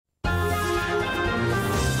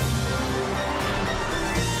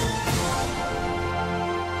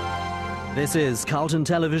This is Carlton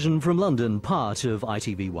Television from London, part of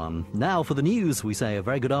ITV1. Now for the news, we say a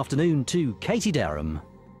very good afternoon to Katie Derham.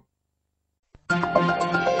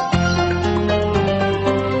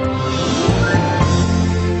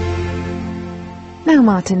 Now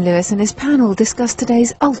Martin Lewis and his panel discuss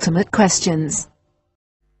today's ultimate questions.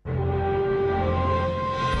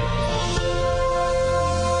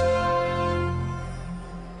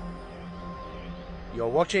 You're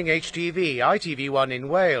watching HTV, ITV1 in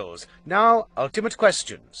Wales. Now, ultimate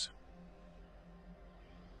questions.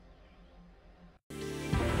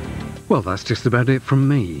 Well, that's just about it from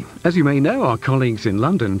me. As you may know, our colleagues in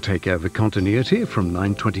London take over continuity from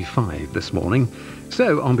 9:25 this morning.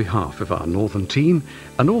 So, on behalf of our northern team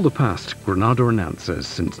and all the past Granada announcers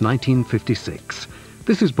since 1956,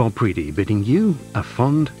 this is Bob Preedy bidding you a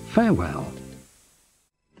fond farewell.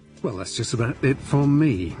 Well, that's just about it from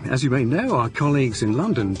me. As you may know, our colleagues in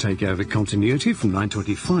London take over continuity from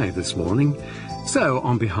 9:25 this morning. So,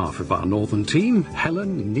 on behalf of our northern team,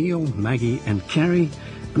 Helen, Neil, Maggie and Kerry,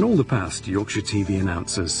 and all the past Yorkshire TV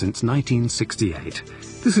announcers since 1968,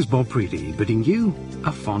 this is Bob Preedy bidding you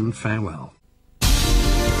a fond farewell.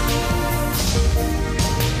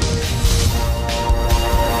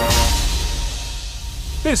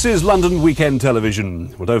 This is London Weekend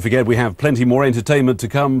Television. Well, don't forget we have plenty more entertainment to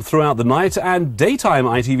come throughout the night, and daytime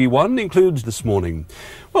ITV1 includes this morning.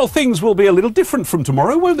 Well, things will be a little different from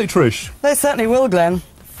tomorrow, won't they, Trish? They certainly will, Glenn.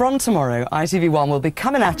 From tomorrow, ITV1 will be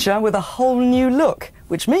coming at you with a whole new look,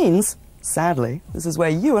 which means, sadly, this is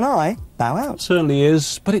where you and I bow out. Certainly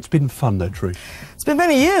is, but it's been fun though, Trish. It's been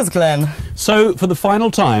many years, Glenn. So, for the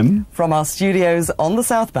final time, from our studios on the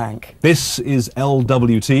South Bank, this is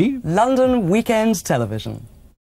LWT. London Weekend Television.